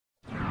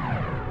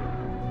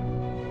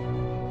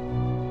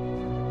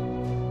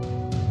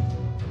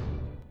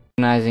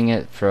Organizing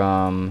it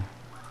from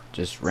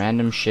just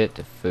random shit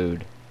to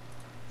food.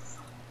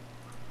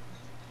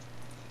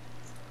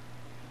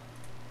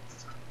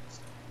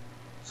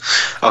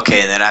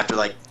 Okay, and then after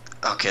like,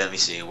 okay, let me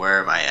see, where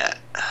am I at?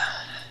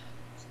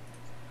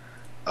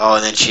 Oh,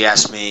 and then she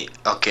asked me,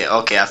 okay,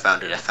 I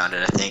found it,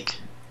 I think.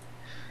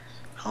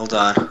 Hold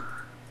on.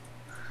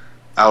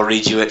 I'll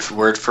read you it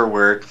word for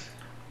word.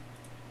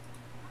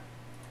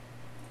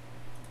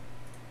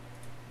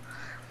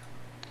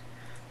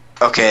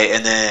 Okay,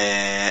 and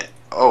then,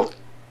 oh.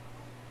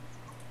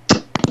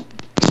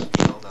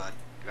 Hold on,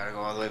 gotta go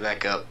all the way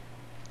back up.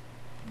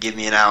 Give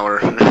me an hour.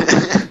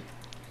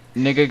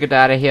 Nigga, get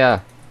out of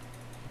here.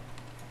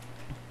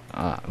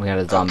 We got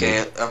a zombie.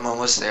 Okay, I'm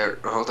almost there.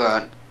 Hold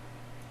on.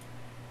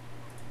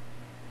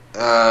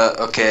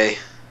 Okay.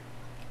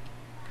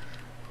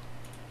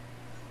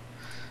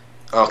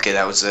 Okay,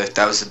 that was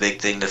the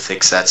big thing to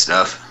fix that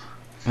stuff.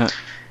 Huh.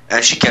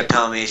 And she kept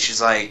telling me,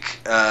 she's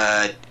like,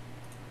 I'm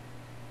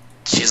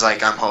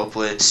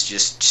hopeless.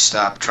 Just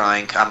stop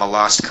trying. I'm a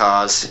lost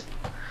cause.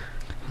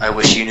 I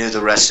wish you knew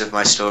the rest of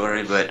my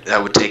story, but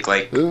that would take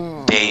like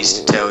days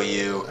to tell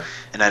you,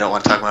 and I don't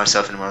want to talk about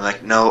myself anymore. I'm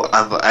like, no,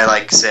 I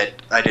like said,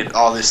 I did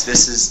all this.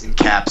 This is in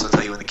caps. I'll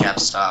tell you when the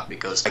caps stop.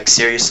 It goes like,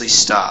 seriously,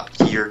 stop.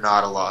 You're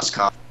not a lost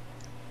cause.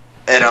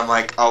 And I'm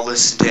like, I'll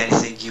listen to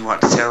anything you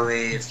want to tell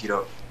me. If you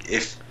don't,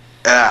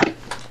 I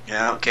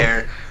don't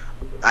care.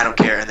 I don't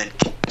care. And then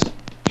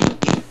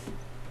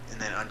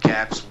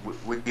uncaps.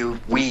 We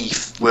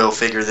will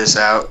figure this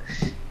out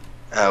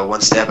one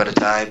step at a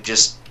time.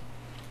 Just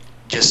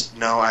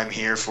know I'm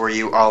here for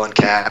you. All in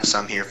caps.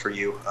 I'm here for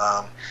you.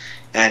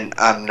 And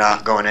I'm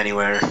not going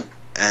anywhere. And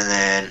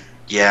then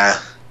yeah.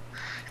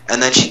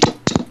 And then she.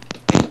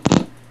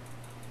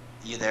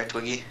 You there,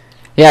 Twiggy?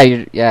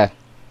 Yeah, yeah.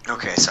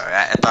 Okay, sorry.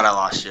 I thought I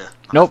lost you.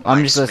 Nope,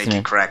 I'm just listening.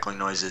 Making crackling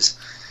noises.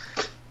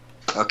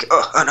 Okay.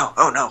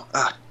 Oh no.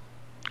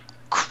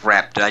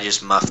 Crap! Did I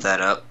just muff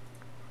that up?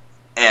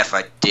 If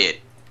I did.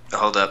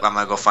 Hold up. I'm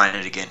gonna go find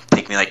it again.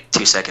 Take me like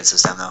 2 seconds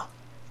this time though.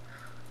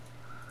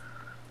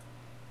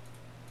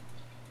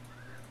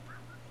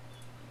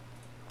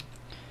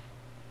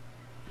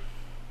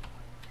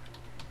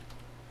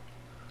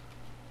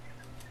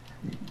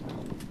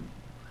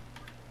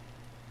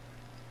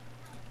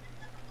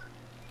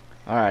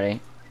 Alrighty.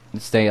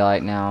 It's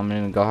daylight now. I'm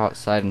gonna go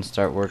outside and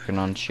start working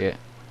on shit.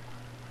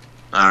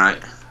 Alright.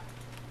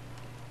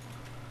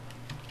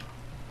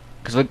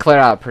 Because we cleared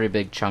out a pretty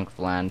big chunk of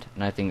land,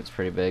 and I think it's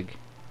pretty big.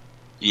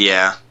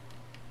 Yeah.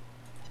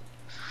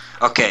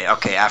 Okay,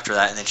 after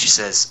that, and then she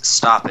says,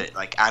 stop it,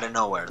 like, out of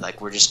nowhere.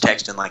 Like, we're just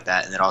texting like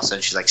that, and then all of a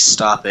sudden she's like,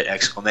 stop it,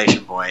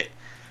 exclamation point.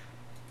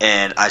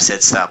 And I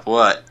said, stop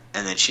what?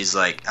 And then she's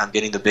like, I'm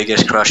getting the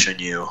biggest crush on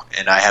you,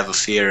 and I have a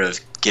fear of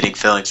getting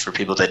feelings for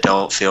people that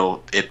don't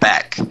feel it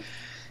back.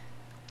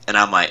 And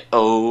I'm like,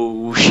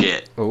 oh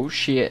shit. Oh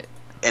shit.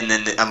 And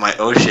then I'm like,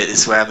 oh shit,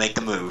 this is where I make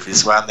the move.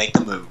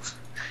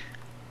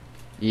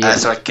 Yeah.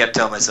 That's what I kept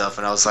telling myself,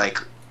 and I was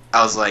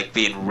like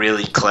being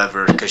really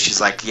clever, because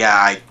she's like, yeah,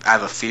 I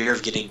have a fear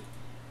of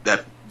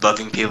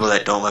loving people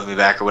that don't love me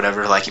back or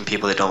whatever, liking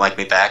people that don't like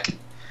me back.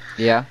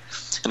 Yeah.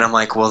 And I'm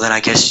like, well, then I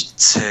guess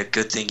it's a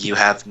good thing you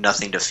have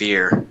nothing to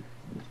fear.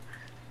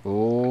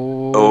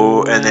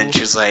 Oh. And then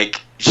she's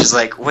like,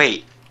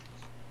 wait,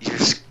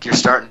 you're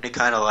starting to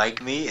kind of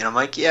like me? And I'm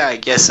like, yeah, I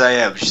guess I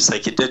am. She's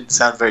like, it didn't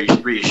sound very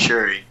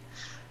reassuring.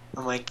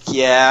 I'm like,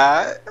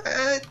 yeah,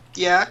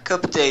 a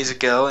couple days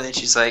ago. And then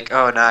she's like,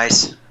 oh,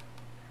 nice.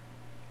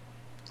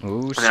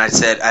 Ooh, and then I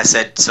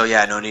said, so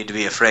yeah, no need to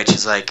be afraid.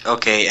 She's like,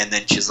 okay. And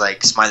then she's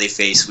like, smiley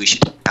face, we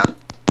should.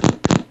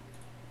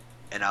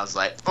 And I was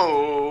like,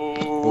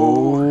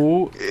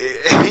 oh.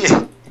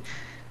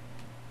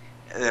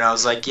 And then I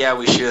was like, yeah,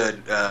 we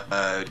should.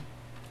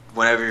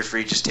 Whenever you're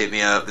free, just hit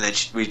me up. And then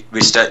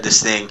we start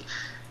this thing.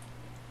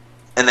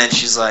 And then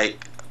she's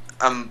like,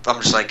 I'm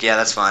just like, yeah,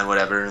 that's fine,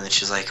 whatever. And then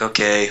she's like,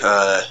 okay,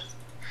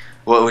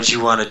 what would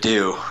you want to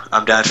do?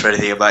 I'm down for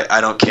anything. I'm like,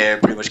 I don't care,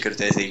 pretty much good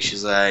at anything.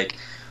 She's like,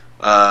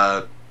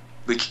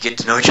 we could get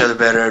to know each other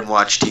better and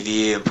watch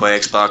TV and play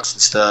Xbox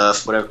and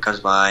stuff, whatever comes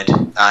to mind.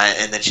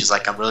 And then she's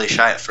like, I'm really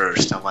shy at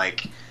first. I'm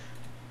like,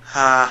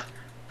 ha,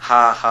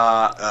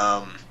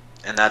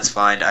 and that's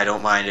fine. I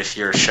don't mind if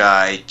you're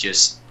shy.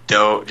 Just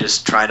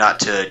try not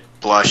to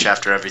blush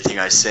after everything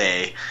I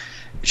say.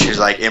 She's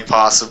like,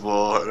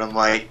 impossible. And I'm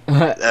like,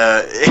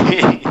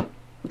 and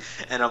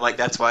I'm like,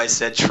 that's why I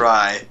said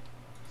try.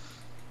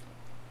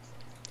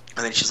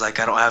 And then she's like,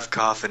 I don't have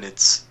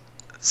confidence,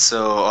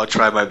 so I'll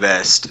try my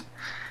best.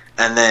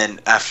 And then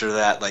after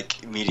that,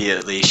 like,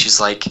 immediately, she's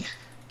like,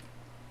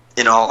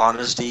 in all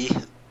honesty,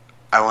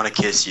 I want to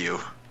kiss you.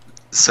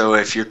 So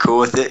if you're cool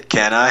with it,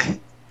 can I?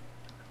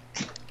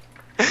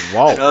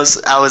 Whoa. And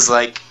I was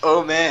like,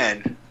 oh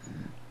man,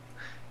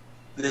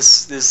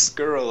 this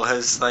girl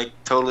has like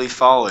totally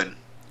fallen.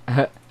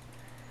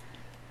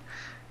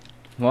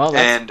 Well,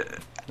 that's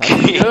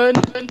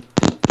good.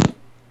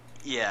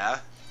 Yeah.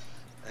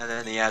 And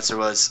then the answer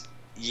was,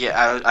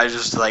 yeah. I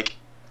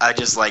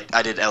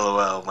did LOL.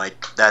 I'm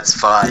like, that's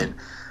fine.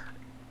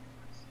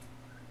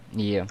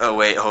 Yeah. oh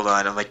wait, hold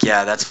on. I'm like,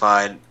 yeah, that's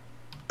fine.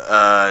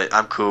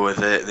 I'm cool with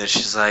it. And then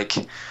she's like,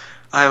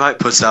 I might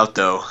puss out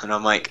though, and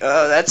I'm like,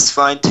 oh, that's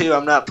fine too.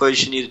 I'm not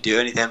pushing you to do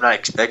anything. I'm not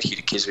expecting you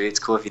to kiss me. It's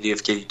cool if you do.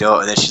 If you don't.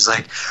 And then she's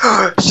like,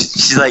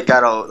 she like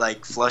got all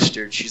like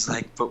flustered. She's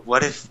like, but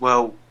what if?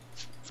 Well,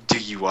 do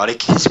you want to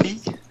kiss me?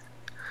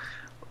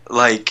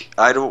 Like,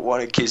 I don't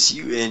want to kiss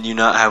you, and you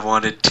not have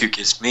wanted to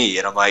kiss me.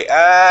 And I'm like,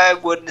 I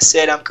wouldn't have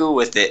said I'm cool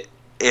with it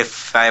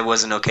if I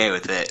wasn't okay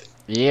with it.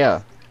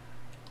 Yeah.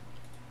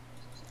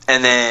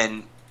 And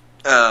then,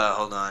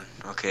 hold on,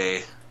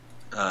 okay,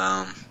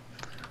 and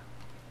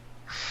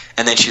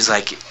then she's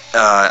like,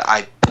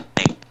 I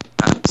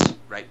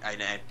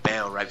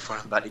bail right before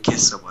I'm about to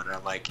kiss someone, and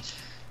I'm like,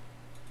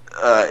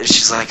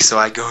 she's like, so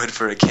I go in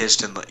for a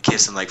kiss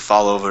and like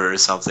fall over or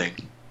something,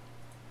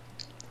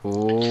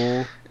 Ooh.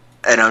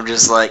 and I'm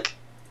just like,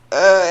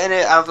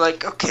 I'm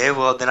like, okay,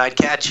 well then I'd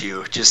catch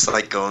you, just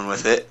like going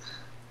with it,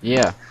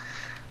 Yeah.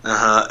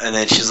 and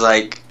then she's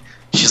like,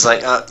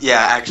 yeah,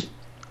 actually.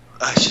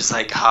 She's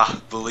like,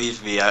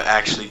 believe me, I've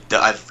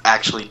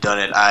actually done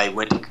it. I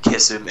went to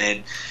kiss him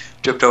and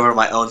tripped over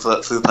my own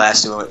flew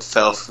past him and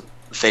fell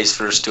face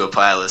first to a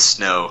pile of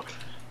snow.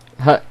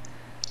 Huh.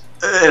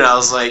 And I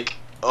was like,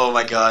 oh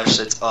my gosh,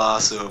 that's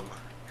awesome.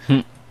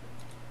 Hmm.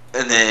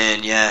 And then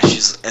and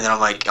then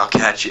I'm like, I'd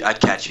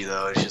catch you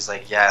though. And she's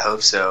like, yeah, I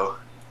hope so.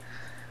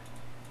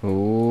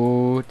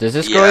 Ooh. Does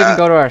this girl Yeah. even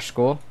go to our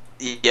school?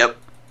 Yep.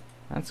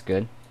 That's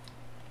good.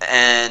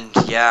 And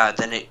yeah,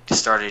 then it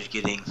started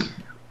getting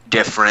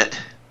different.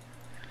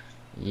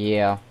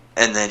 Yeah.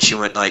 And then she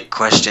went like,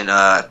 question,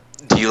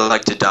 do you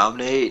like to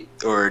dominate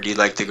or do you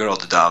like the girl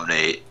to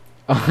dominate?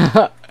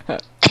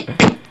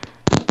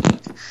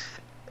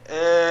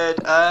 And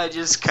I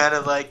just kind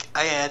of like,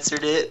 I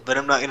answered it, but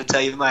I'm not going to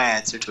tell you my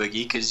answer,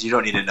 Twiggy, because you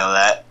don't need to know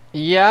that.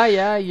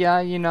 Yeah.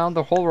 You know,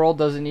 the whole world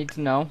doesn't need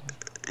to know.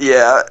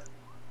 Yeah.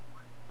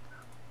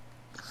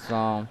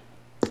 So,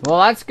 well,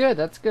 that's good.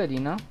 That's good, you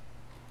know?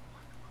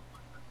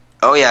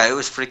 Oh yeah,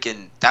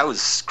 that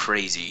was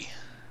crazy.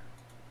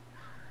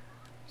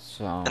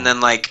 So. And then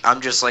like,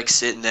 I'm just like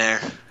sitting there,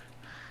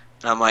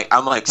 and I'm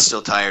like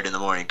still tired in the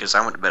morning because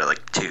I went to bed at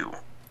like 2.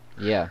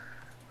 Yeah.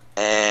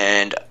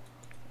 And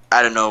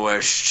I don't know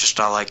where she's just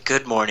all like,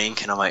 good morning,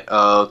 and I'm like,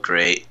 oh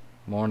great.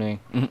 Morning.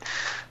 I'm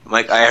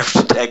like, I have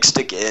to text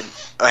again.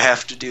 I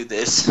have to do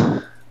this.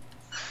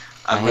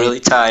 I'm really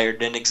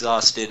tired and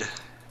exhausted.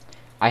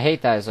 I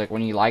hate that. It's like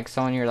when you like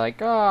someone, you're like,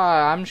 oh,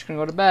 I'm just gonna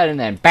go to bed, and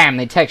then bam,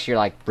 they text you. You're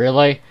like,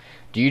 really?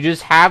 Do you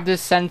just have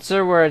this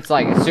sensor where it's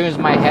like, as soon as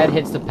my head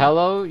hits the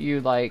pillow, you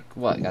like,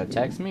 what, gotta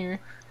text me? Or?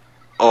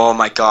 Oh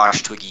my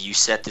gosh, Twiggy, you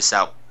set this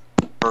out.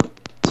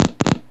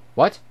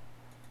 What?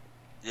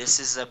 This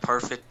is a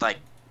perfect like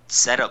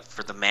setup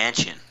for the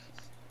mansion.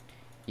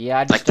 Yeah,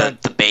 I just Like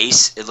started, the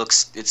base,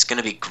 it's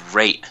gonna be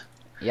great.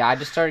 yeah, I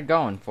just started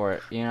going for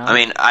it, you know? I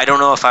mean, I don't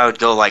know if I would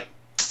go like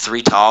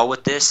 3 tall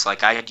with this.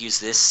 Like I could use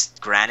this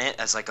granite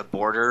as like a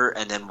border,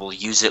 and then we'll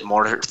use it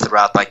more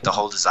throughout like the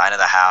whole design of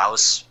the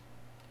house.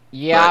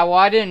 Yeah, but- well,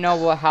 I didn't know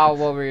what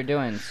we were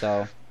doing,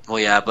 so. Well,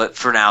 yeah, but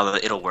for now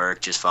it'll work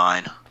just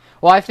fine.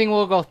 Well, I think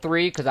we'll go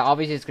 3, because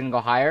obviously it's gonna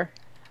go higher.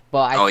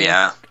 But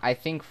Yeah. I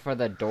think for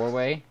the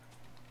doorway,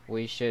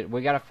 we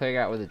gotta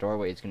figure out where the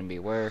doorway is gonna be.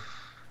 Where?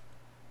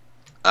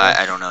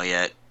 I don't know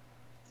yet.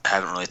 I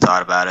haven't really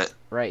thought about it.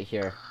 Right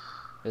here.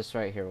 This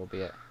right here will be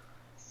it.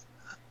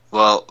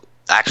 Well,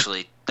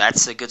 actually,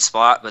 that's a good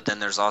spot, but then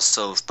there's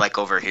also like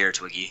over here,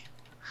 Twiggy,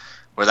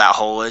 where that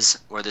hole is,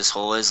 where this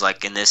hole is,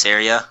 like in this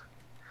area.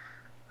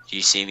 Do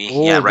you see me?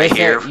 Ooh, Yeah, right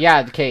here.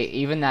 Yeah, okay,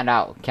 even that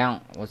out.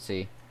 Count. Let's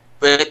see.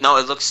 But no,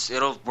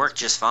 it'll work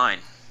just fine.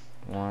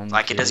 1,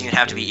 Like it doesn't 2, even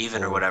have to 3, be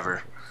even or 4,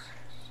 whatever.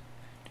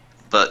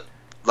 But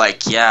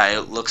like, yeah,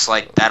 it looks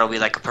like that'll be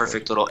like a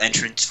perfect little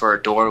entrance for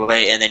a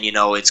doorway, and then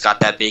it's got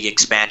that big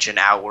expansion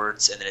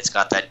outwards, and then it's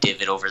got that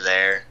divot over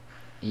there.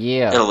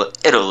 Yeah.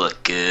 It'll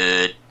look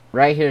good.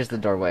 Right here's the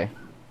doorway.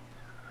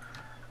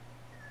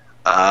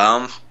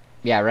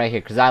 Yeah, right here,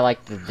 because I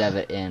like the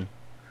divot in.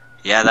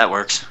 Yeah, that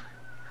works.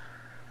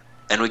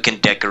 And we can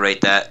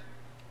decorate that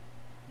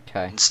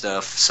Okay. and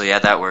stuff. So yeah,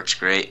 that works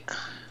great.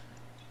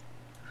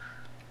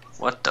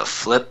 What the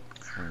flip?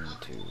 1,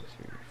 2, 3,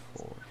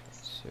 4,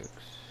 5, 6.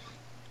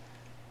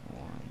 1,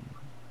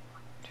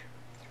 2,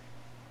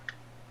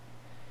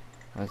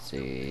 3. Let's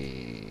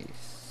see.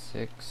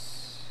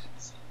 6.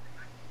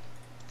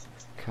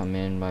 Come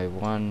in by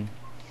 1.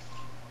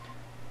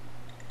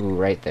 Ooh,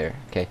 right there.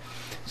 Okay.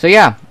 So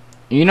yeah,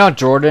 you know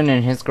Jordan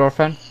and his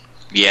girlfriend?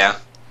 Yeah.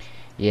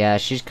 Yeah,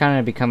 she's kind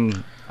of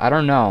become, I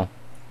don't know.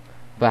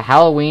 But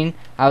Halloween,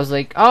 I was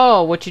like,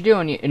 "Oh, what you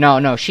doing?"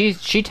 No, she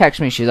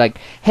texted me. She's like,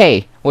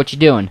 "Hey, what you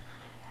doing?"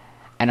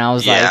 And I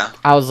was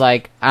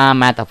like,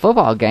 "I'm at the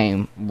football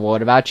game.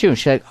 What about you?" And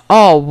she's like,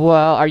 "Oh,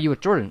 well, are you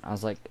with Jordan?" I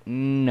was like,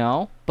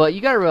 "No." But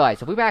you got to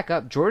realize, if we back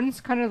up, Jordan's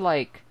kind of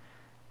like,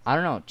 I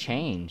don't know,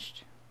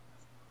 changed.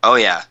 Oh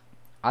yeah.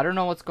 I don't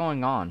know what's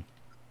going on.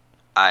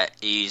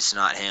 He's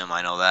not him.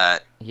 I know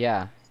that.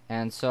 Yeah.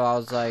 And so I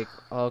was like,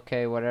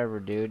 "Okay,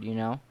 whatever, dude, you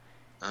know?"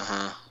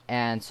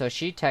 And so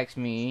she texted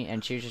me,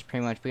 and she was just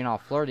pretty much being all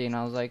flirty, and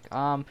I was like,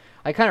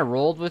 I kind of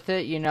rolled with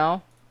it, you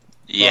know?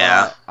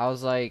 Yeah. But I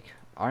was like,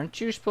 aren't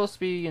you supposed to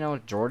be, you know,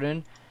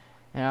 Jordan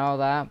and all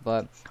that?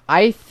 But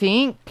I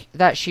think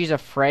that she's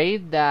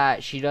afraid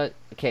that she does.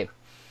 Okay,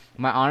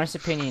 my honest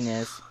opinion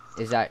is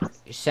that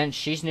since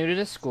she's new to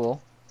the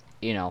school,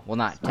 you know, well,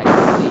 not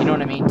technically, you know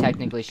what I mean?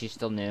 Technically, she's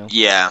still new.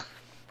 Yeah.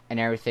 And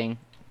everything.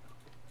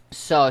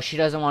 So she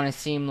doesn't want to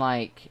seem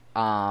like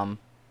a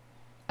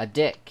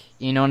dick.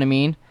 You know what I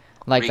mean?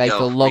 Like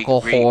the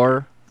local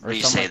whore or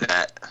something. Re-say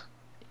that.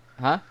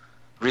 Huh?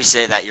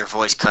 Re-say that. Your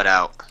voice cut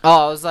out.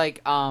 Oh, I was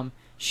like,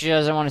 she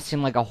doesn't want to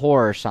seem like a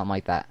whore or something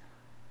like that.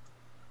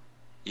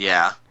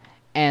 Yeah.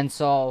 And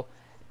so,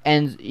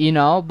 and you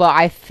know, but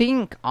I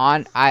think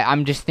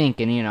I'm just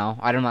thinking, you know,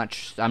 I'm not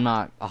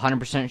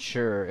 100%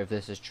 sure if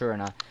this is true or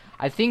not.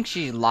 I think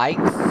she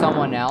likes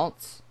someone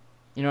else.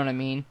 You know what I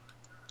mean?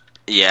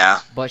 Yeah.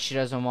 But she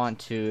doesn't want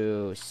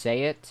to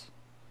say it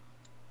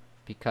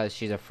because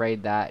she's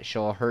afraid that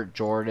she'll hurt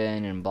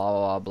Jordan and blah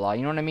blah blah.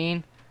 You know what I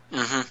mean?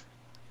 Mhm.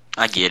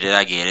 I get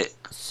it.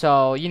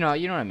 So you know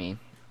what I mean.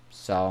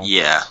 So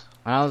yeah.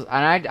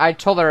 And I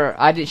told her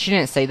she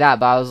didn't say that,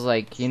 but I was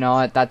like, you know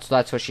what, that's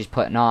what she's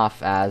putting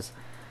off as.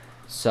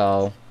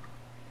 So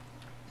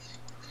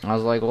I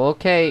was like, well,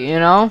 okay, you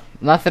know,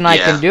 nothing I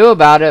can do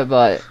about it,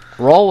 but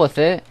roll with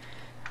it.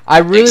 I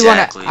really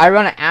want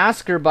to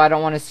ask her, but I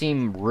don't want to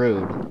seem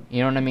rude.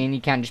 You know what I mean? You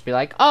can't just be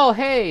like, oh,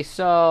 hey,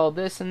 so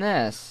this and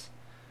this.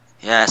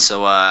 Yeah,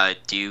 so,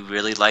 do you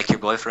really like your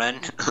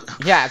boyfriend?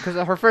 Yeah, because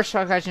her first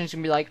question is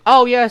going to be like,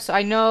 oh, yes,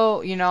 I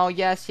know, you know,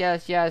 yes,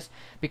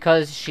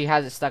 because she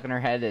has it stuck in her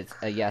head, it's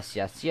a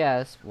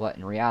yes, what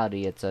in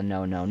reality, it's a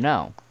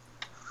no.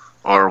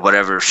 Or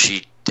whatever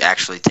she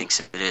actually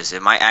thinks it is.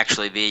 It might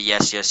actually be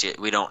yes,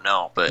 we don't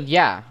know, but...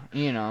 Yeah,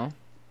 you know,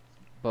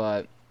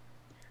 but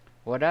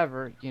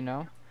whatever, you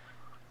know?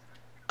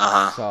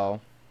 Uh-huh. So,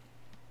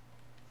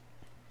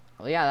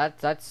 well, yeah,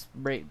 that's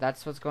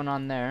what's going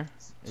on there.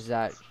 Is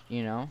that,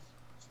 you know?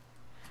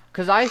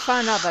 Because I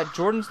found out that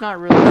Jordan's not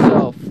really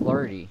so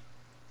flirty.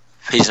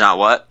 He's not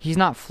what? He's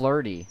not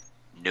flirty.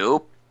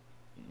 Nope.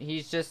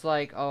 He's just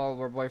like, oh,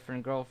 we're boyfriend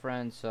and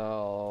girlfriend,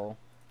 so,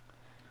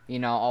 you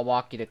know, I'll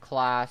walk you to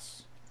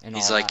class. And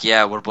he's all like, that.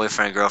 yeah, we're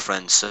boyfriend and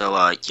girlfriend,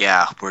 so,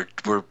 yeah, we're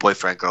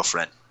boyfriend and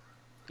girlfriend.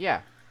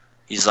 Yeah.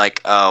 He's like,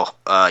 oh,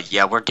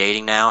 yeah, we're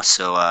dating now,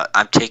 so,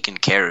 I'm taking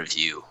care of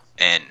you,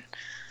 and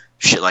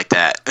shit like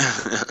that.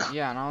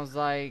 Yeah, and I was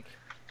like...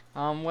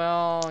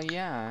 well,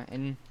 yeah,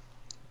 and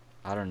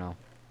I don't know.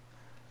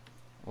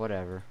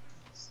 Whatever.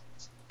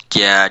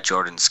 Yeah,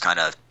 Jordan's kind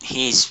of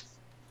he's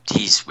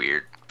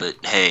weird,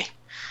 but hey,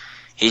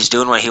 he's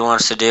doing what he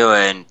wants to do,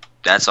 and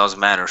that's all that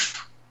matters.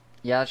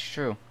 Yeah, that's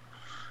true.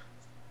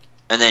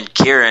 And then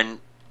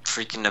Kieran,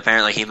 freaking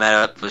apparently he met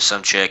up with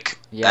some chick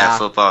at a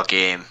football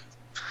game,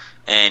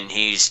 and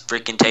he's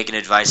freaking taking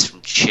advice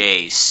from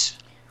Chase.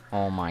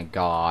 Oh my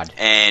god.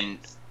 And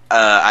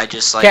I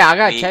just like. Okay, I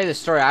gotta tell you the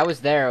story. I was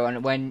there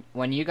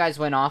when you guys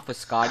went off with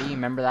Scotty.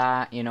 Remember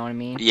that? You know what I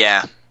mean?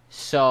 Yeah.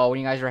 So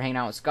when you guys were hanging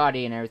out with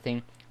Scotty and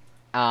everything,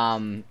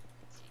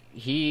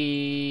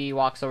 he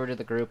walks over to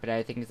the group and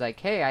everything. He's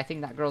like, "Hey, I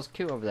think that girl's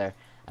cute over there.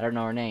 I don't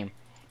know her name."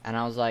 And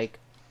I was like,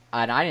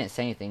 and I didn't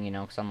say anything, you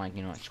know, because I'm like,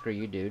 you know, screw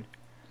you, dude.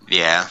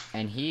 Yeah.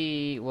 And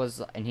he's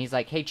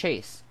like, "Hey,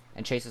 Chase."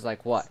 And Chase is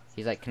like, "What?"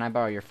 He's like, "Can I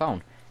borrow your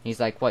phone?" He's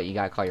like, "What? You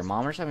gotta call your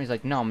mom or something?" He's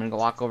like, "No, I'm gonna go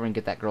walk over and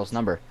get that girl's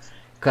number."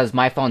 Because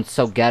my phone's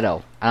so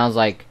ghetto. And I was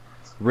like,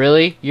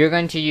 really? You're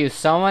going to use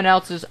someone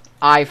else's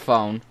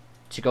iPhone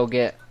to go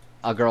get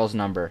a girl's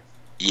number?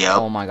 Yep.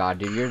 Oh my god,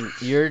 dude.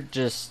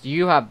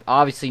 You have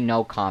obviously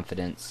no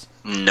confidence.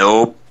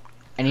 Nope.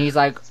 And he's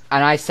like,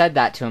 and I said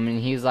that to him, and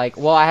he's like,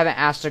 well, I haven't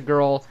asked a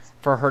girl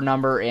for her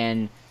number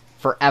in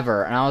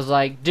forever. And I was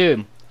like,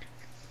 dude,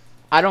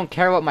 I don't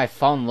care what my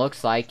phone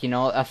looks like, you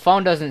know? A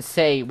phone doesn't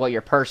say what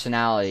your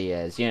personality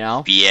is, you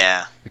know?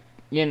 Yeah.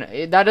 You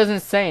know, that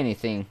doesn't say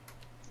anything.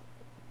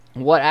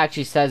 What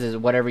actually says is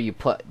whatever you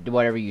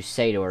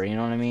say to her, you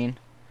know what I mean?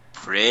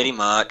 Pretty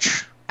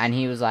much. And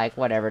he was like,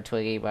 whatever,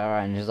 Twiggy, blah, blah,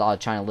 and he was all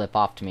trying to lip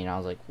off to me, and I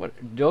was like, what?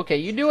 Okay,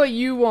 you do what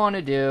you want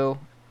to do,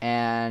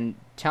 and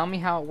tell me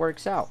how it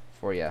works out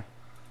for you.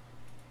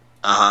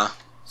 Uh-huh.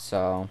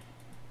 So,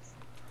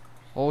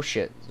 oh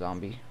shit,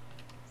 zombie.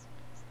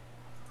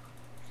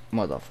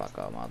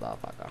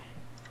 Motherfucker.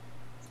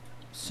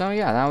 So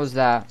yeah, that was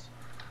that.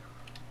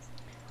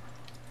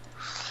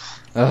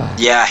 Ugh.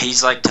 Yeah,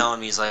 he's like telling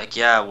me, he's like,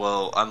 yeah,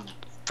 well, I'm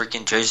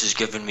freaking Chase is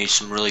giving me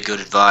some really good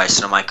advice,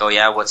 and I'm like, oh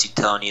yeah, what's he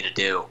telling you to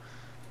do?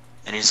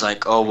 And he's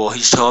like, oh, well,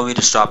 he's telling me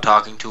to stop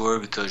talking to her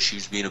because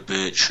she's being a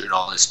bitch and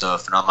all this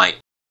stuff, and I'm like,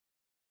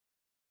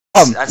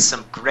 that's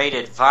some great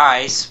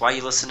advice. Why are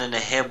you listening to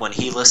him when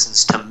he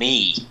listens to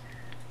me?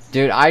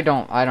 Dude, I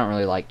don't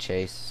really like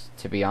Chase,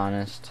 to be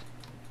honest.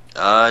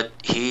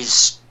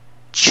 He's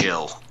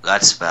chill.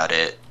 That's about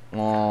it.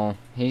 Well,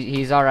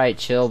 he's alright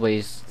chill,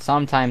 but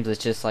sometimes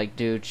it's just like,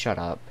 dude, shut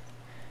up.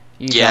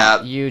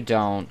 You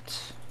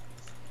don't.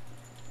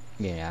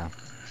 Yeah.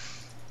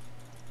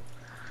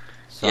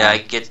 So, yeah,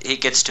 he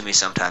gets to me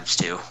sometimes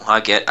too. I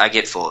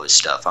get full of his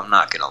stuff. I'm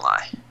not gonna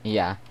lie.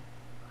 Yeah.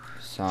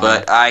 So.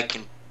 But I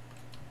can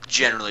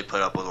generally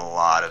put up with a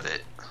lot of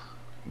it.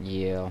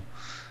 Yeah.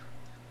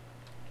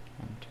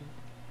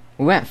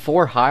 We went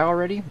 4 high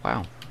already?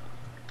 Wow.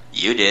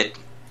 You did.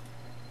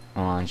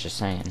 Oh, I was just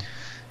saying.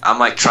 I'm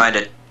like trying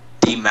to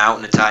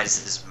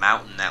demountainize this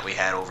mountain that we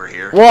had over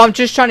here. Well, I'm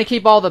just trying to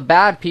keep all the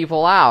bad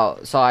people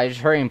out, so I just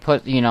hurry and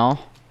put, you know.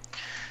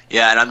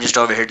 Yeah, and I'm just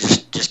over here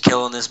just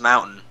killing this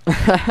mountain.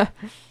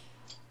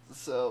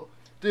 So,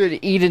 dude,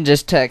 Eden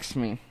just texted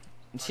me.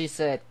 She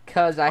said,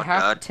 "Cuz I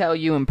have to tell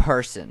you in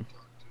person."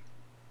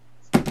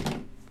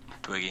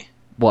 Twiggy.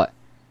 What?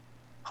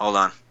 Hold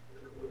on.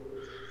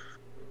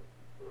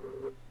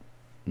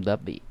 The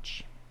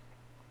beach.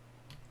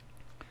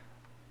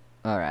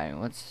 Alright,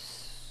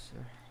 let's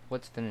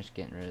finish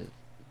getting rid of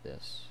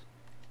this.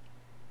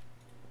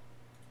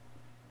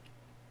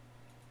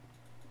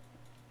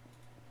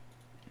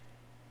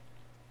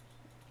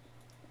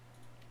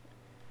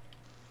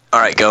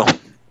 Alright, go.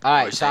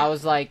 Alright, so I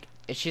was like,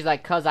 she's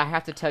like, "Cuz I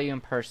have to tell you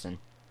in person."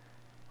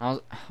 I'm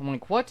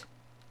like, "What?"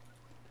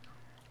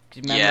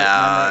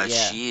 Remember?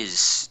 She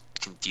is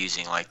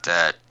confusing like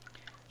that.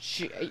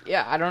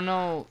 Yeah, I don't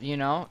know, you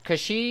know, because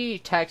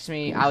she texted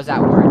me, I was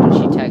at work, and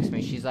she texted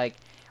me, she's like,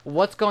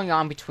 "What's going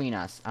on between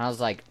us?" And I was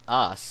like,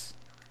 "Us,"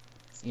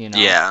 you know?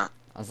 Yeah.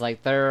 I was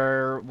like,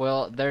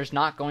 there's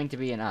not going to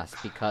be an us,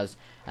 because,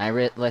 and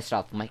I listed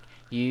off, I'm like,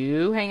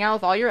 you hang out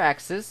with all your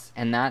exes,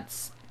 and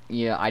that's,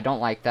 yeah, I don't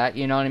like that,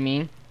 you know what I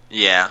mean?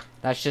 Yeah.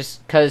 That's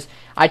just, because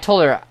I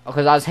told her,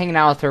 because I was hanging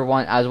out with her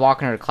I was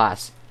walking her to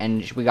class,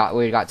 and we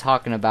got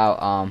talking about,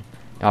 all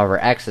of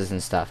her exes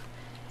and stuff.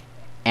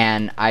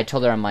 And I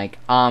told her, I'm like,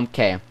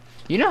 okay,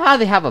 you know how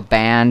they have a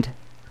band?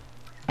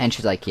 And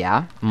she's like,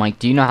 yeah. I'm like,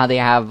 do you know how they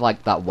have,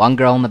 like, that one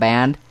girl in the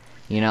band?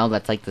 You know,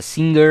 that's, like, the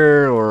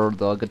singer or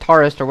the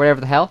guitarist or whatever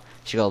the hell?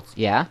 She goes,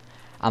 yeah.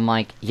 I'm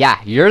like, yeah,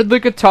 you're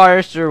the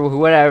guitarist or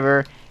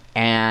whatever,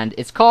 and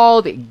it's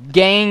called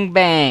Gang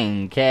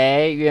Bang,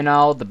 okay? You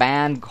know, the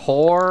band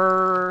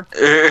Core.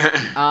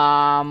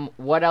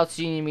 What else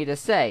do you need me to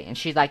say? And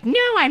she's like, no,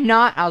 I'm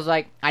not. I was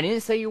like, I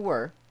didn't say you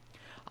were.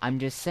 I'm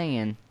just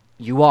saying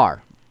you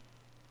are.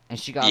 And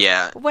she goes,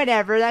 yeah,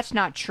 whatever, that's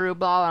not true,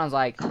 blah. And I was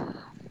like,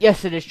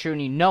 yes, it is true,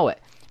 and you know it.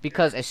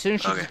 Because as soon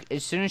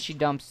as she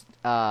dumps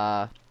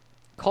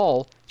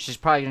Cole, she's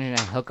probably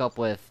gonna hook up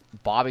with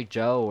Bobby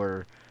Joe,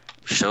 or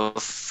she'll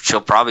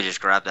probably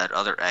just grab that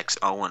other ex,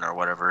 Owen or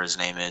whatever his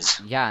name is.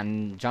 Yeah,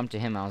 and jump to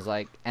him. I was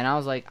like,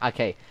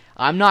 okay,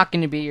 I'm not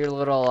gonna be your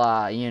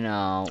little you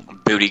know,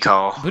 booty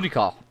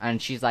call.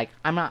 And she's like,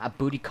 I'm not a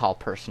booty call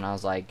person. I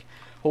was like,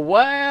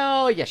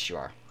 well, yes you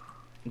are.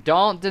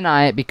 Don't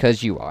deny it,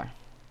 because you are.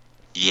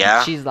 Yeah.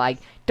 And she's like,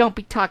 don't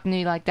be talking to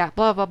me like that,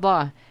 blah blah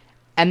blah.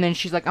 And then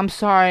she's like, I'm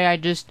sorry, I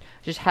just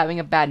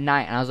having a bad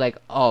night. And I was like,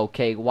 oh,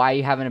 okay, why are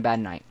you having a bad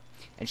night?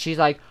 And she's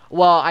like,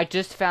 well, I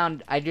just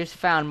found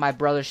my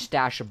brother's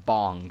stash of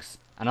bongs.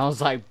 And I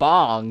was like,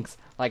 bongs?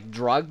 Like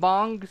drug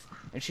bongs?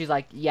 And she's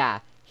like,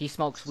 yeah, he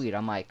smokes weed.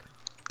 I'm like,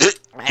 that's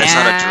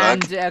not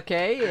a drug.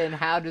 Okay, and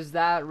how does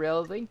that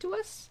relate to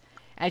us?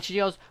 And she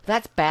goes,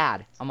 that's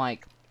bad. I'm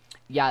like,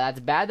 yeah, that's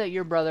bad that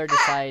your brother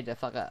decided to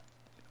fuck up.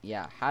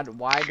 Yeah,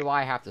 why do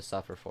I have to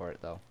suffer for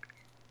it, though?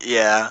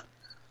 Yeah.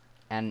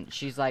 And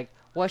she's like,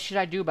 what should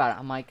I do about it?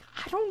 I'm like,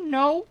 I don't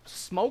know.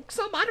 Smoke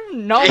some? I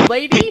don't know,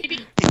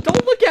 lady.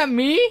 Don't look at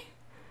me.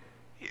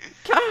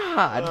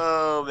 God.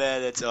 Oh,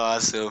 man, that's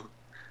awesome.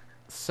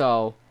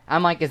 So,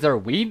 I'm like, is there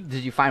weed?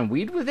 Did you find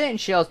weed with it? And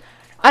she goes,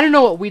 I don't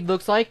know what weed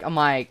looks like. I'm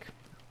like,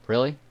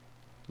 really?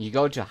 You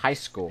go to high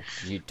school.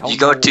 You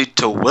go to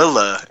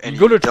Tooele, and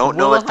you don't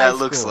know what that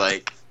looks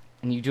like.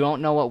 And you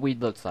don't know what weed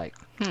looks like.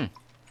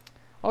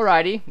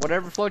 Alrighty,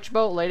 whatever floats your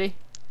boat, lady.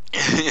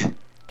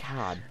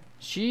 God,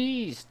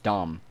 she's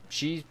dumb.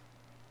 She's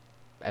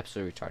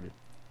absolutely retarded.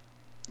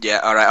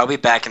 Yeah, alright, I'll be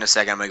back in a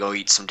second. I'm gonna go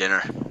eat some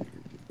dinner.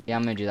 Yeah,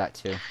 I'm gonna do that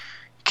too.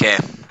 Okay.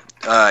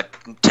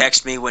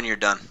 Text me when you're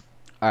done.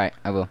 Alright,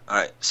 I will.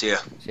 Alright, see ya.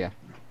 See ya.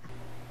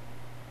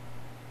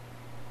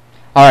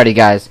 Alrighty,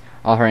 guys.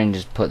 I'll hurry and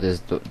just put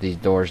these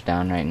doors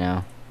down right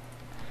now,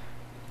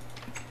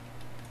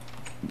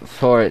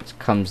 before it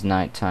comes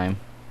nighttime.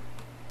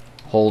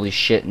 Holy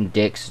shit and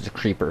dicks, it's a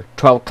creeper.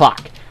 12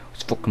 o'clock.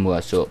 Let's fucking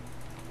what's up.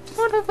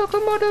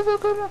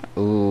 Motherfucker.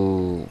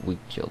 Ooh, we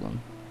killed him.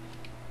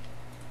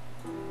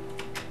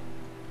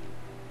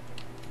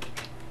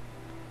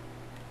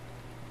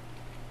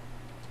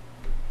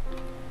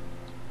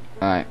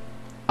 Alright.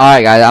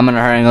 Alright, guys, I'm gonna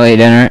hurry and go eat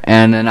dinner,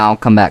 and then I'll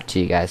come back to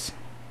you guys.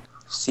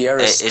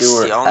 Sierra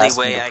Stewart asked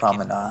me to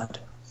promenade.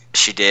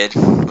 She did?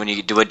 When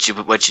you do what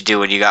you do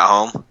when you got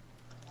home?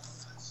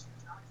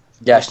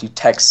 Yeah, she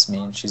texts me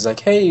and she's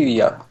like,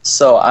 hey,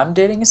 so I'm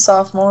dating a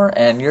sophomore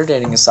and you're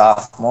dating a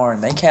sophomore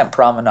and they can't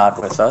promenade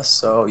with us,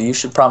 so you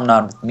should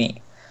promenade with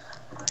me.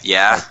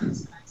 Yeah?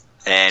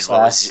 And So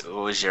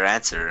what was your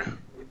answer?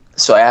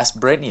 So I asked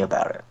Brittany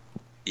about it.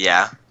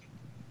 Yeah?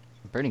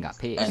 Brittany got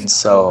pissed. And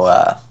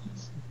so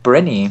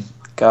Brittany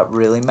got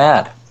really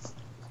mad.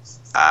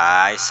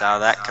 I saw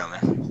that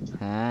coming.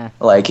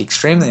 like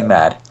extremely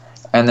mad.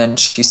 And then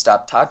she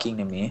stopped talking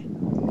to me,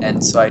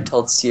 and so I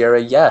told Sierra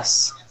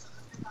yes.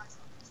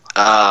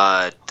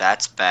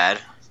 That's bad.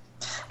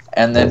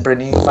 And then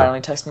Brittany finally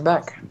texted me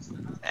back.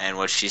 And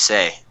what'd she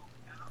say?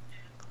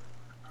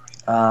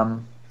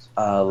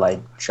 Like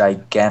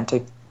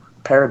gigantic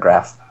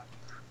paragraph.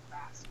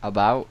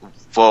 About?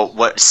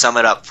 Well, sum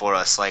it up for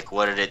us. Like,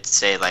 what did it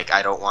say? Like,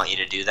 I don't want you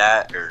to do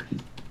that, or?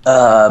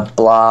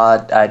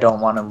 Blah, I don't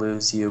want to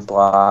lose you,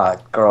 blah,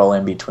 girl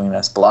in between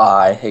us, blah,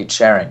 I hate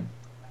sharing.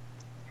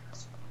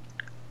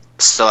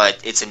 So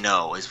it's a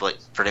no, is what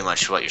pretty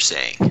much what you're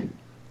saying.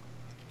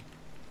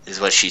 Is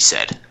what she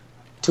said.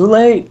 Too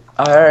late.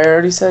 I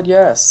already said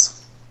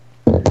yes.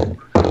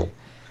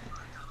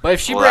 But if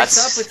she breaks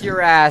up with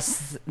your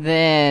ass,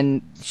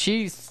 then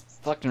she's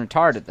fucking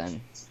retarded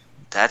then.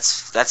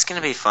 That's gonna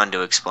be fun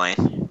to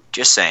explain.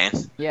 Just saying.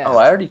 Yeah. Oh,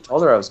 I already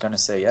told her I was gonna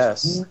say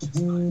yes.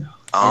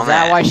 Oh, Is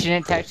that why she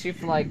didn't text you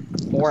for like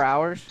 4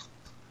 hours?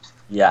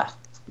 Yeah.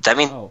 That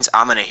means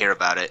I'm gonna hear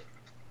about it.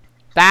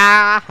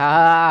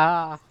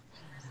 Ah,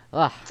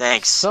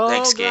 Thanks. so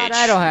Thanks, glad Gage.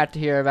 I don't have to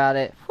hear about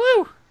it.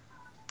 Woo!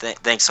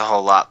 Thanks a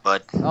whole lot,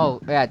 bud.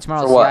 Oh, yeah,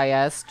 tomorrow's For what?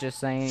 CIS, just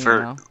saying, you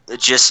For know.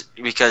 just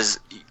because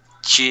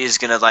she is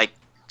gonna like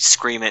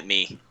scream at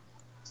me,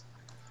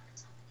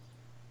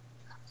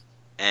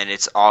 and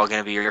it's all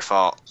gonna be your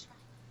fault.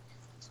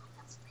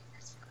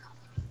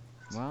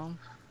 Well,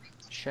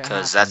 shit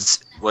Because happens.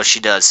 that's what she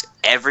does.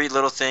 Every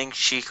little thing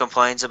she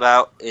complains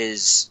about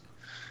is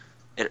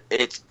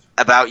it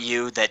about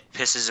you that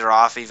pisses her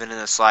off, even in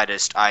the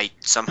slightest. I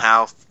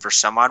somehow, for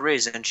some odd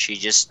reason, she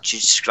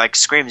just like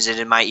screams it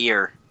in my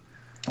ear.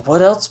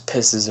 What else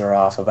pisses her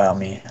off about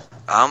me?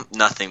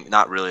 Nothing,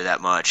 not really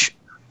that much.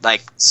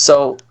 Like,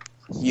 So,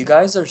 you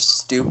guys are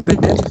stupid.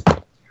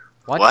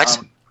 what?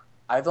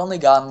 I've only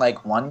gotten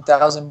like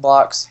 1,000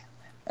 blocks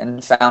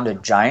and found a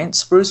giant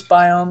spruce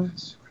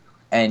biome,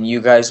 and you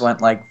guys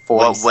went like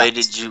 40. What way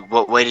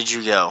did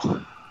you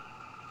go?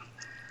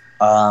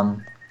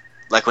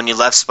 Like when you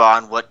left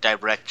spawn, what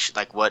direction?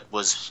 Like what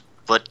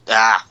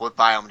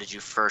biome did you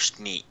first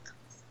meet?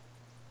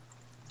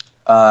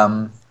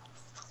 A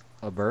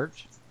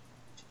birch?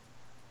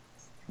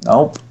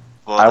 Nope.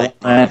 Well, I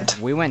went.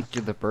 We went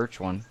to the birch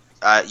one.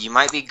 you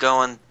might be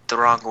going the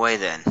wrong way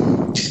then.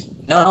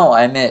 No,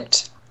 I'm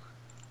at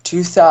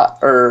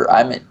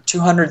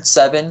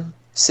 207,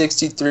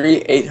 63,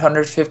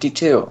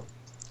 852.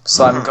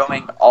 So I'm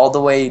going all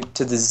the way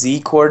to the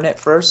Z coordinate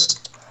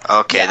first.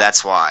 Okay, Yeah.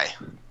 that's why.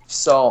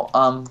 So,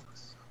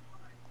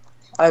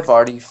 I've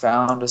already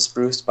found a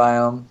spruce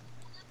biome.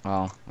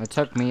 Oh, it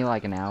took me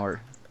like an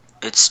hour.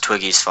 It's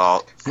Twiggy's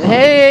fault.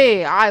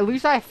 Hey, at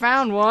least I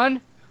found one.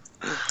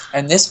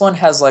 And this one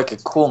has like a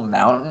cool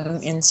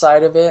mountain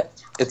inside of it.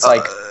 It's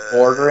like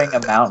bordering a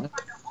mountain.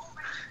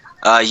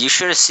 You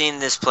should have seen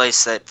this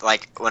place that,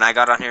 like, when I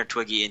got on here,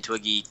 Twiggy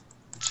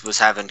was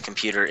having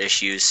computer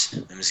issues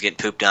and was getting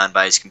pooped on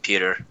by his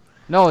computer.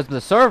 No, it's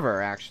the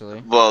server,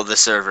 actually. Well, the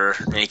server,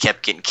 and he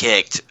kept getting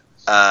kicked.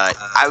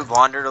 I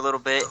wandered a little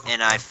bit,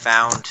 and I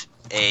found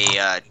a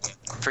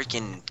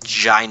freaking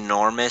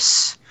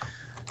ginormous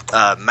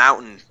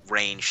mountain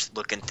range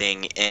looking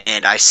thing,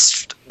 and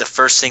the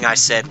first thing I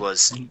said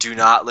was, do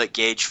not let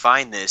Gage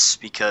find this,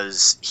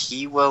 because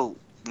he will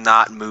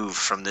not move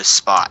from this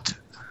spot.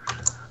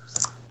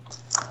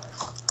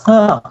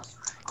 Huh.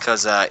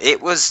 Because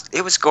it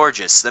was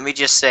gorgeous. Let me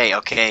just say,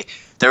 okay,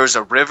 there was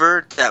a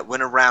river that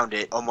went around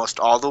it almost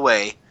all the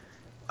way.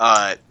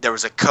 There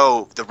was a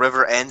cove. The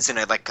river ends in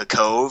a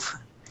cove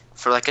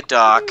for like a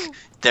dock.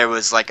 There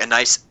was like a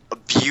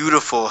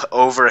beautiful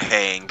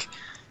overhang,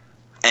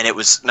 and it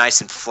was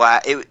nice and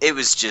flat. It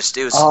was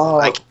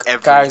like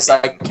everything. Guys,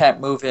 I can't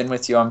move in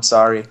with you. I'm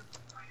sorry.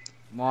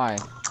 Why?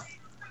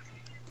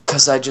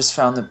 Because I just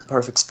found the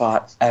perfect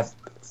spot.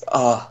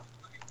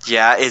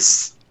 Yeah,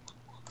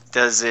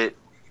 does it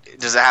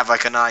have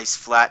like a nice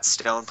flat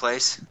stone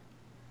place?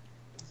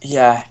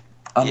 Yeah,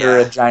 under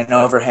a giant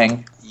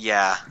overhang.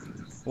 Yeah.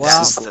 Well,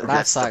 That's that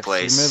the sucks.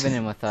 place. You're moving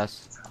in with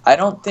us. I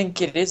don't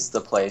think it is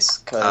the place.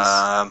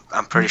 Cause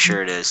I'm pretty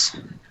sure it is.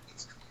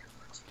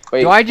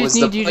 wait, Do I just was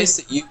need the you to- place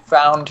that you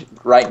found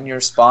right in your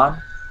spawn?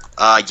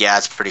 Yeah,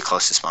 it's pretty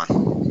close to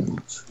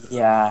spawn.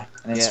 Yeah,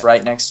 and it's Yeah.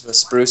 right next to a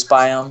spruce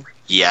biome.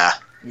 Yeah.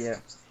 Yeah.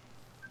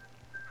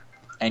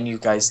 And you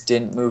guys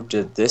didn't move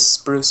to this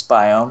spruce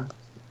biome.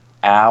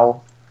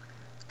 Ow.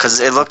 Because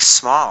it looked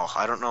small.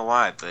 I don't know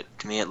why, but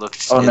to me it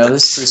looked... Oh it no, looked-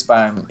 this spruce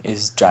biome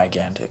is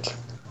gigantic.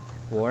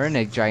 We're in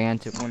a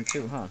gigantic one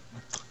too, huh?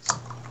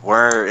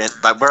 We're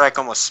like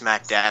almost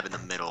smack dab in the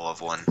middle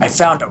of one. I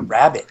found a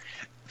rabbit.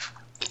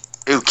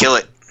 Ooh, kill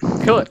it.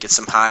 Kill it. Get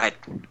some hide.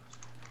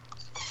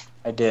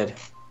 I did.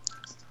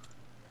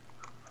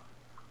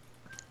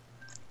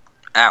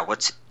 Ow,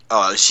 what's...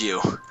 Oh, it's you.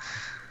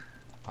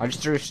 I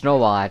just threw a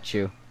snowball at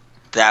you.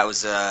 That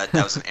was an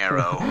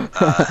arrow.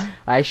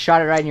 I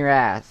shot it right in your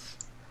ass.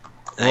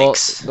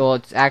 Thanks. Well,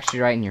 it's actually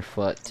right in your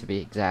foot, to be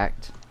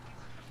exact.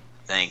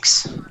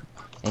 Thanks.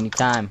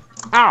 Anytime.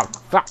 Ow!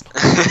 Fuck!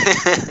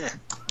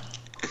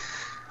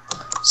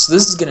 So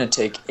this is gonna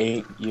take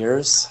 8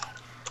 years.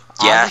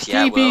 Yeah, I'll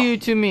yeah, TP well. you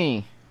to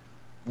me.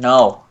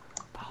 No.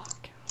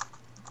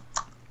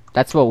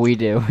 That's what we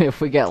do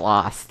if we get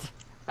lost.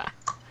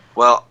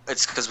 Well,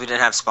 it's because we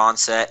didn't have spawn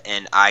set,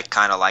 and I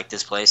kind of like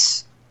this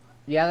place.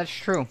 Yeah, that's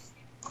true.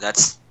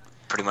 That's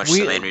pretty much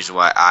the main reason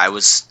why I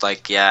was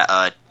like,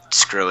 yeah,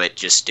 screw it,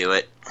 just do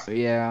it.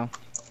 Yeah.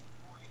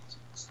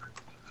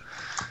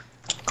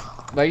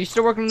 But are you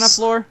still working on that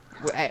floor?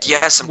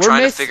 Yes, I'm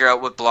trying to figure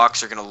out what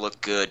blocks are gonna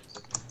look good.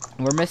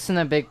 We're missing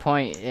a big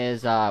point.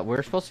 Is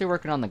we're supposed to be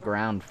working on the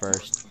ground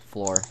first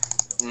floor.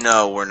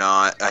 No, we're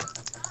not.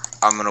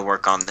 I'm gonna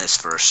work on this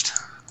first.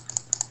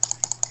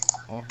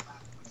 We'll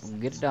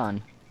get it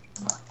done.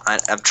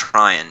 I'm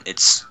trying.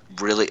 It's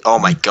really. Oh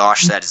my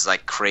gosh, that is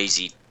like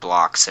crazy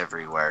blocks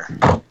everywhere.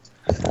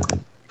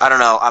 I don't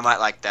know. I might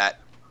like that.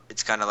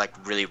 It's kind of like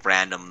really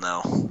random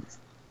though.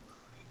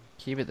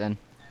 Keep it then.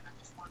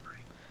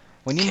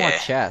 We need more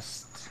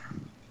chests.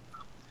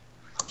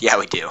 Yeah,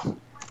 we do.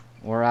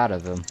 We're out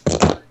of them.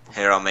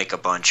 Here, I'll make a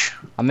bunch.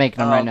 I'm making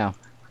them right now.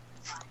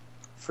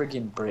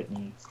 Friggin'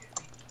 Brittany.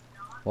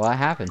 What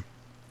happened?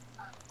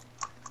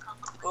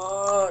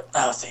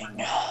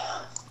 Nothing.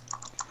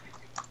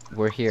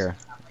 We're here.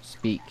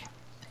 Speak.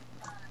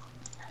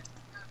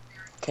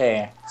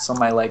 Okay, so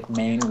my like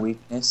main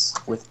weakness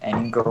with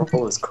any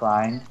girl is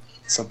crying.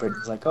 So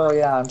Brittany's like, oh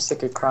yeah, I'm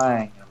sick of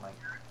crying. And I'm like,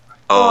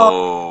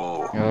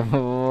 oh.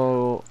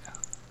 Oh.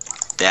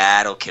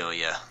 That'll kill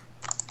you.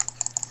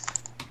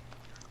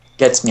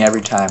 Gets me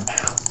every time.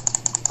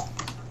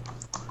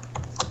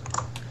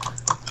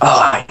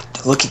 Oh,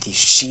 look at these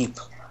sheep.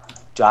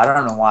 Dude, I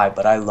don't know why,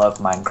 but I love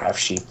Minecraft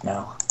sheep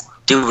now.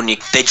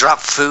 Dude, they drop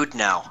food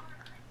now.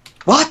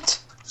 What?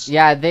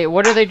 Yeah,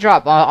 what do they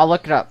drop? I'll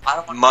look it up.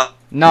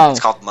 No. It's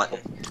called mutton.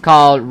 It's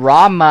called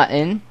raw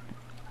mutton.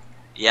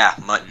 Yeah,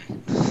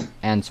 mutton.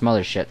 And some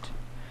other shit.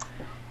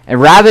 And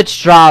rabbits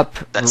drop.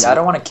 I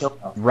don't want to kill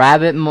them.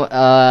 Rabbit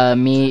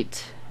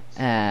meat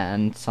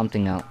and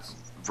something else.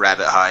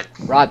 Rabbit hide.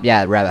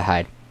 Rabbit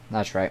hide.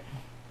 That's right.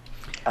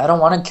 I don't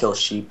want to kill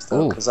sheep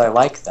though, because I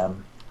like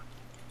them.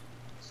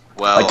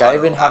 Well, like I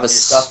even have a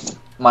stuffed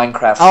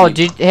Minecraft. Oh,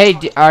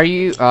 sheep. are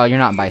you? Oh, you're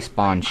not by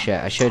spawn. Shit,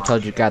 I should have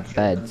told you got the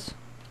beds.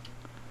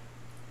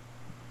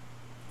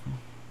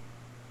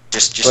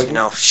 Just you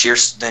know, shear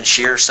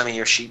some of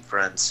your sheep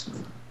friends.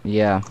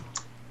 Yeah.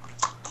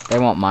 They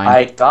won't mind.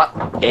 I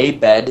got a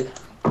bed.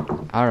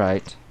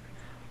 Alright.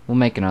 We'll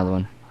make another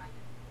one.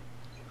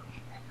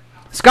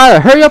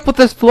 Skylar, hurry up with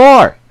this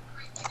floor!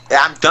 Yeah,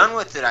 I'm done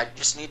with it. I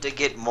just need to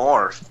get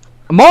more.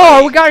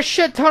 More? We got a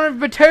shit ton of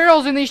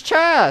materials in these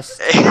chests!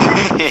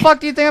 What the fuck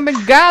do you think I've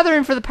been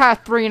gathering for the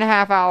past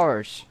 3.5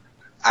 hours?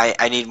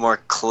 I need more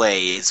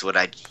clay is what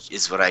I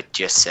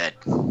just said.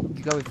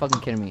 You gotta be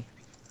fucking kidding me.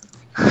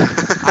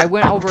 I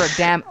went over a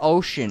damn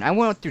ocean. I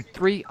went through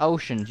 3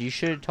 oceans. You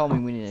should have told me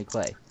we needed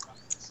clay.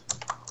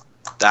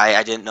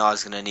 I didn't know I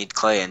was gonna need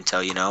clay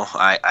until, you know,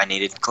 I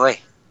needed clay.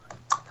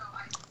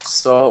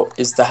 So,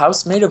 is the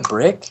house made of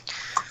brick?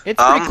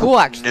 It's pretty cool,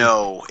 actually.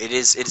 No,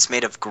 it's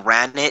made of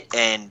granite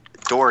and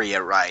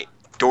dorierite.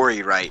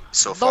 Dorierite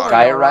so far.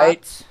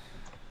 Diorite?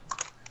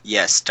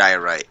 Yes,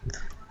 diorite.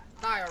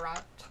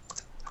 Diorite.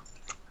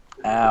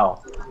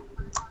 Ow.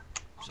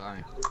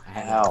 Sorry, I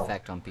had that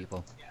effect on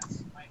people.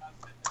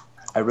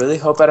 I really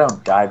hope I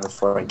don't die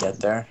before I get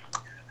there.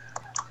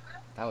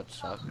 That would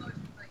suck.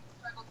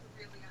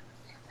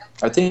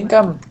 I think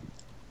I'm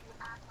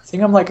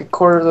like a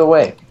quarter of the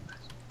way.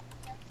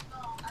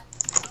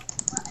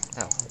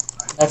 Oh.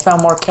 I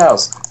found more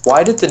cows.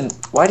 Why did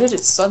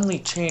it suddenly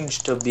change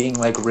to being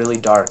like really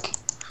dark?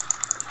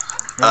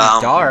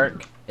 Really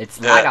dark?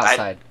 It's light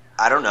outside.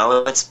 I don't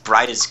know. It's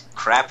bright as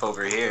crap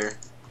over here.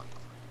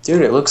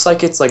 Dude, it looks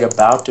like it's like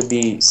about to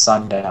be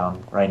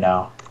sundown right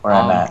now where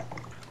I'm at.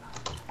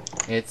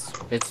 It's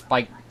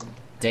like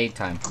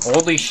daytime.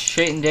 Holy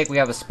shit and dick, we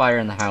have a spider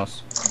in the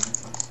house.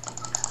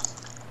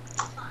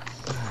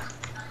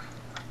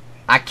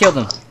 I killed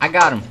him. I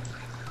got him.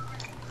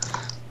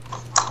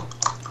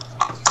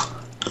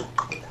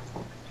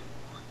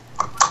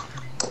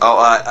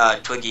 Oh,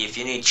 Twiggy, if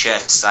you need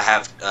chests, I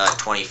have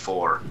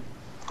 24.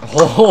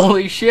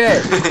 Holy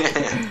shit!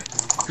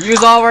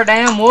 Use all our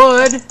damn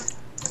wood.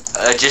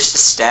 Just a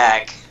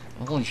stack.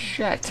 Holy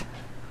shit!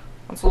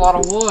 That's a lot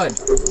of wood.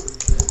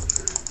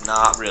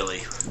 Not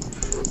really.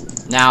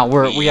 Now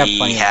we have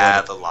plenty. We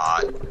have a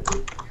lot.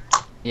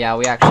 Yeah,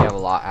 we actually have a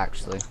lot,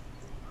 actually.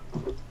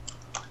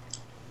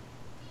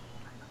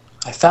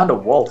 I found a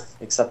wolf,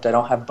 except I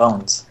don't have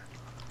bones.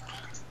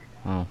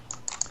 Oh.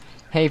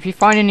 Hey, if you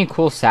find any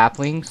cool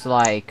saplings,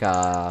 like,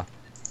 what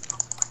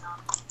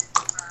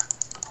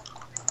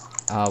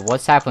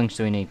saplings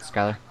do we need,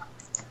 Skylar?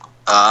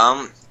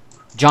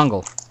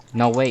 Jungle.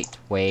 No, wait.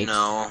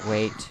 No.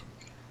 Wait.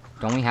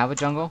 Don't we have a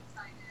jungle?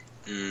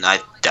 I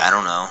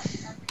don't know.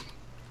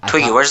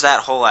 Twiggy, where's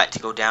that hole at to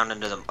go down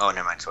into the... Oh,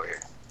 never mind, it's over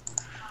here.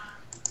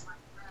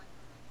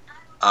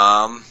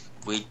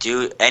 We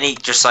do...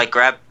 Just, like,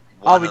 grab...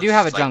 we do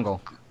have a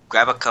jungle.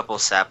 Grab a couple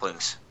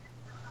saplings.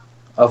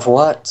 Of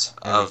what?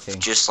 Of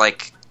just,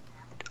 like...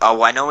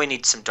 Oh, I know we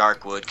need some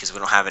dark wood because we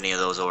don't have any of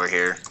those over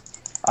here.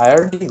 I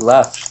already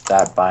left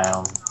that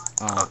biome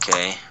Oh.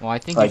 Okay. Well, I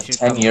think like you should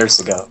 10 come. years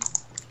ago.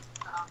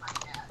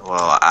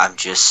 Well, I'm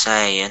just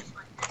saying.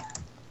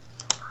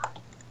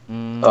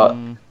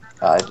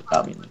 I did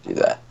not mean to do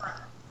that.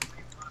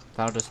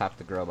 That'll just have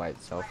to grow by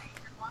itself.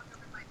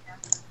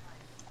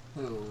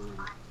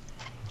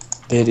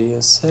 Video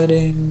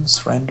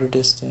settings, render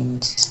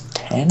distance,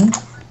 10?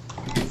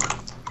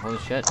 Holy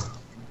shit.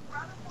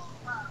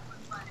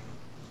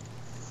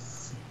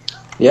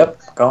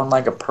 Yep, going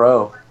like a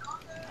pro.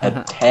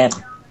 At 10.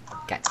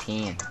 Got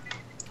 10.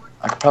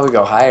 I could probably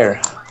go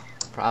higher.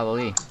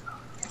 Probably.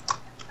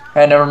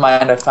 Hey, never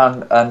mind, I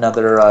found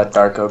another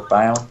dark oak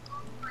biome.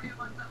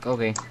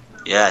 Okay.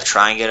 Yeah,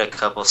 try and get a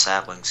couple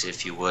saplings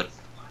if you would.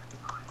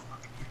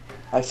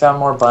 I found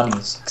more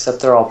bunnies,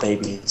 except they're all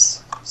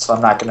babies. So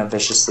I'm not gonna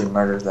viciously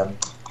murder them.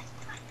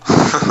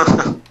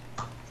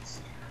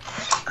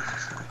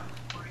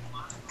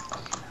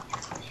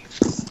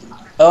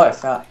 Oh, I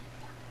found...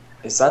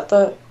 Is that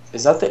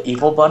the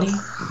evil bunny?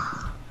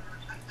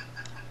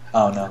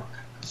 Oh no.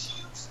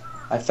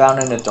 I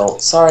found an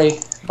adult. Sorry,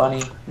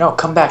 bunny. No,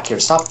 come back here.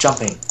 Stop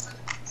jumping.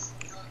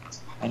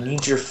 I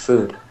need your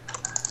food.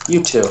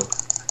 You too.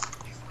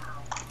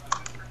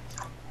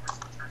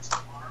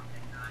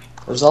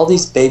 There's all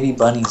these baby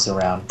bunnies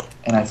around,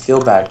 and I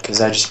feel bad because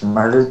I just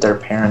murdered their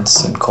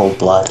parents in cold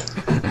blood.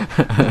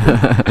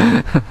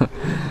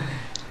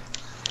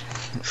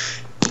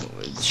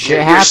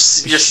 Shit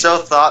happens. You're so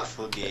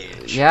thoughtful,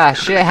 Gage. Yeah,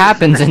 shit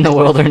happens in the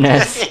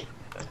wilderness.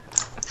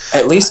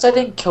 At least I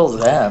didn't kill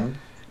them.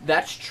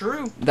 That's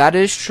true. That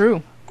is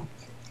true.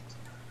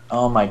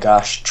 Oh my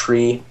gosh,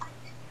 tree.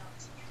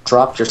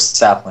 Drop your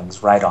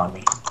saplings right on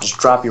me. Just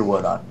drop your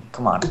wood on me.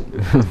 Come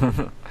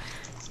on.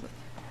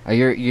 Are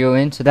you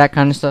into that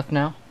kind of stuff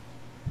now?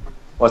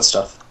 What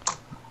stuff?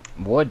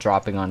 Wood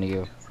dropping onto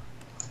you.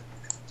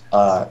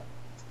 I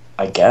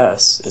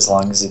guess, as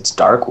long as it's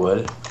dark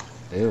wood.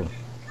 Ew.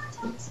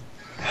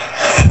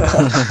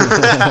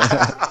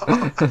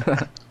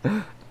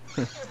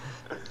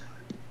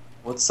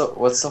 What's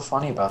so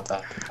funny about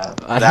that?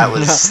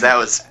 That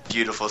was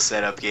beautiful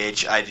setup,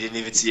 Gage. I didn't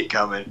even see it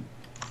coming.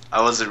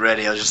 I wasn't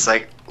ready. I was just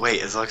like,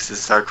 wait, as long as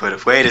it's dark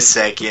wood. Wait a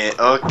second.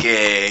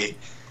 Okay.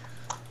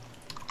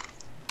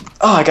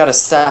 Oh, I got a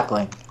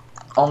sapling.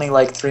 Only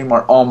like 3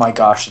 more. Oh my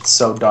gosh, it's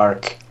so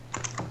dark.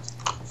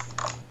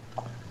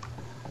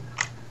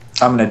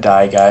 I'm gonna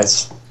die,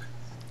 guys.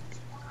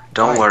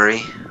 Don't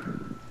worry.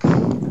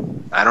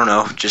 I don't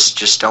know.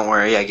 Just don't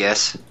worry, I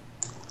guess.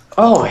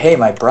 Oh, hey,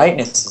 my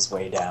brightness is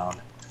way down.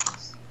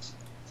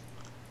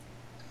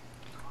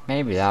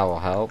 Maybe that will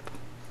help.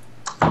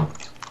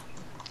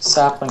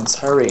 Saplings,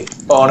 hurry.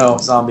 Oh no,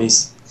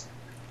 zombies.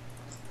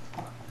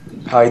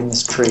 Hide in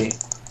this tree.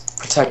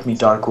 Protect me,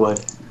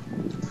 Darkwood.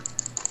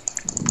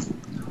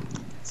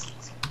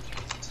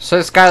 So,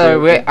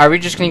 Skylar, are we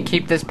just gonna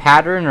keep this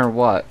pattern or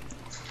what?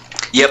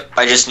 Yep,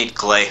 I just need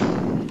clay.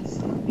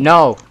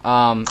 No,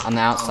 on the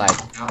outside.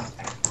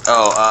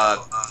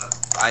 Oh,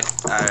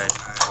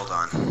 hold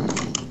on.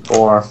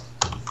 4.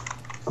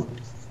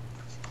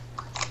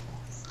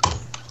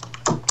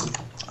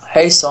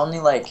 Hey, so only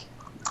like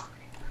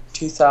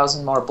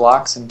 2,000 more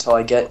blocks until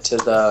I get to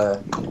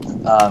the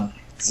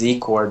Z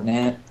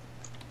coordinate,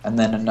 and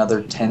then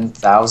another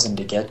 10,000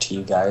 to get to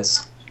you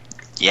guys.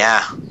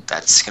 Yeah,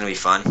 that's gonna be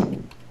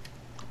fun.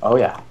 Oh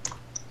yeah.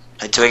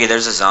 Hey, Twiggy,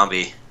 there's a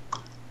zombie.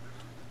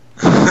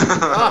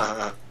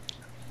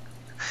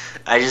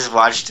 I just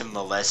watched him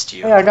molest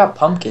you. Hey, I got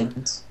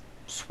pumpkins.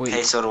 Sweet.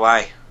 Hey, so do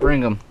I.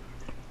 Bring them.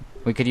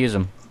 We could use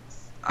them.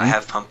 I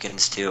have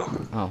pumpkins too.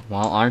 Oh,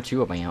 well, aren't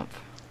you a vamp?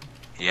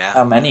 Yeah.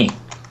 How many?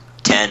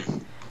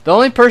 10. The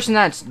only person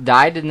that's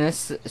died in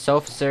this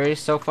series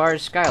so far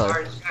is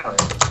Skylar.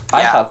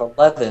 I Yeah. have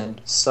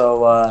 11,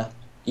 so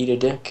eat a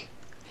dick.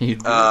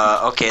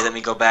 Okay, let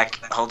me go back.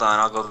 Hold on,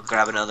 I'll go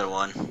grab another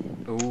one.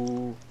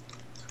 Ooh.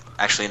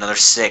 Actually, another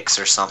 6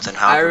 or something. I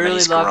However really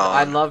many's love. grown.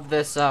 I love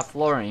this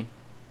flooring.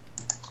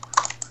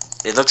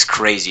 It looks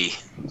crazy.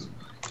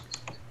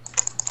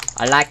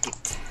 I like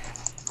it.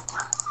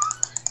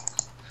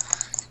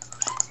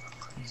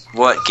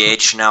 What,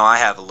 Gage? Now I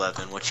have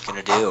 11. What you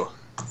gonna do?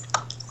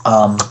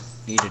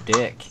 Eat a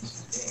dick.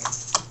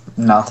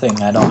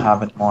 Nothing. I don't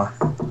have it more.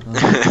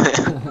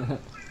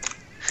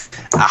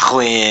 I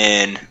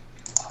win.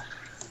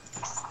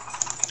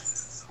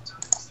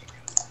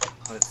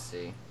 Let's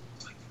see.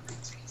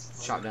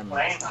 Shotgun.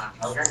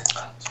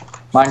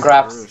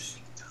 Minecraft. Bruce.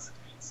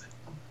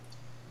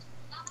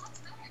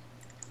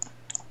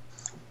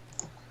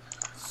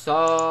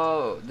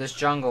 So this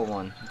jungle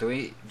one. Do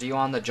you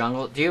want the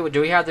jungle? Do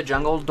we have the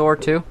jungle door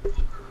too?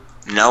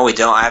 No, we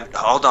don't.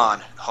 Hold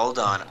on. Hold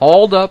on.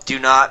 Hold up.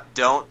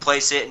 Don't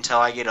place it until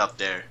I get up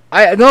there.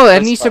 No,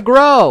 that needs to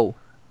grow.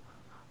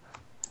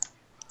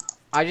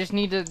 I just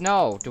need to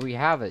know. Do we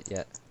have it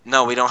yet?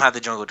 No, we don't have the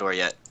jungle door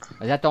yet.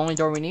 Is that the only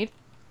door we need?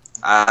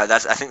 I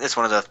think that's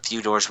one of the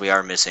few doors we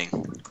are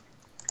missing.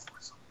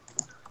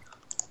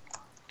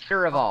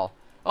 Sure of all.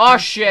 Oh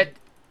shit!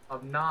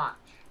 Of Notch.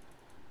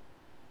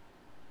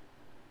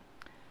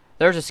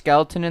 There's a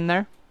skeleton in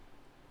there.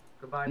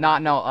 Goodbye.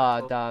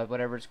 The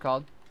whatever it's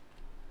called.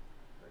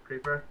 The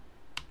creeper.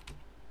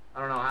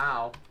 I don't know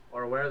how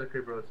or where the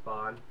creeper would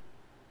spawn.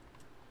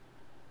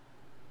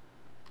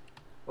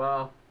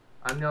 Well,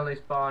 I'm the only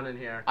spawn in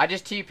here. I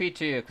just TP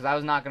to you because I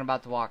was not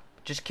about to walk.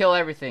 Just kill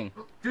everything.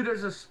 Dude,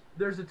 there's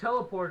a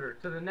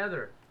teleporter to the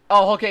Nether.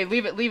 Oh, okay.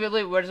 Leave it.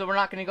 We're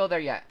not gonna go there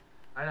yet.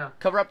 I know.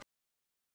 Cover up.